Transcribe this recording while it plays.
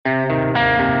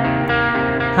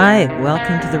Hi,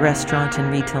 welcome to the Restaurant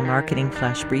and Retail Marketing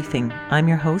Flash Briefing. I'm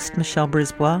your host, Michelle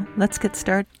Brisbois. Let's get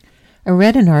started. I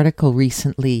read an article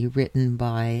recently written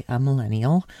by a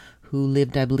millennial who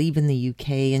lived, I believe, in the UK,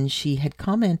 and she had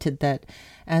commented that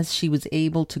as she was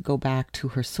able to go back to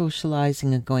her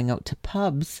socializing and going out to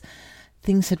pubs,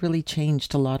 things had really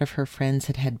changed. A lot of her friends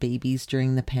had had babies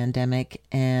during the pandemic,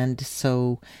 and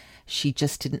so she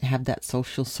just didn't have that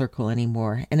social circle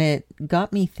anymore. And it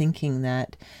got me thinking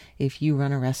that if you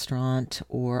run a restaurant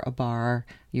or a bar,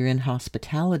 you're in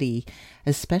hospitality,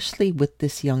 especially with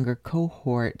this younger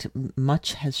cohort,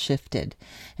 much has shifted.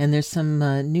 And there's some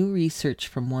new research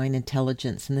from Wine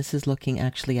Intelligence, and this is looking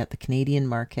actually at the Canadian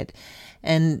market.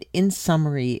 And in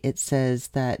summary, it says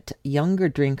that younger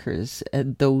drinkers,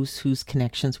 those whose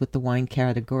connections with the wine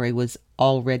category was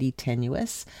already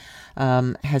tenuous,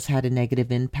 has had a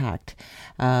negative impact.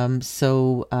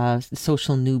 Social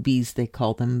newbies, they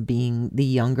call them, being the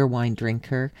younger wine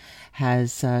drinker,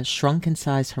 has shrunk in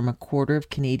size from a quarter of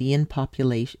Canadian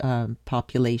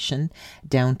population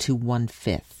down to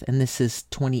 1/5. And this is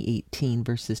 2018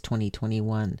 versus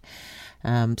 2021.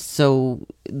 So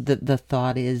the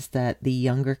thought is that the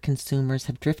younger consumers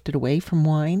have drifted away from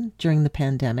wine during the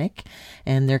pandemic,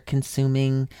 and they're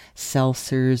consuming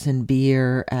seltzers and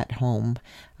beer at home.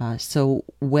 So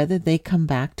whether they come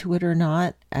back to it or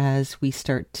not, as we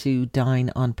start to dine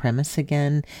on premise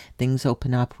again, things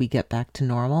open up, we get back to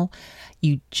normal,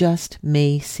 you just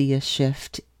may see a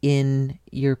shift in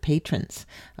your patrons.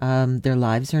 Their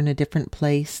lives are in a different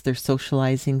place, they're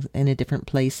socializing in a different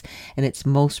place, and it's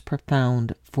most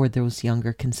profound for those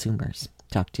younger consumers.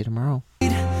 Talk to you tomorrow.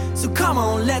 So come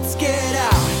on, let's get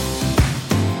out.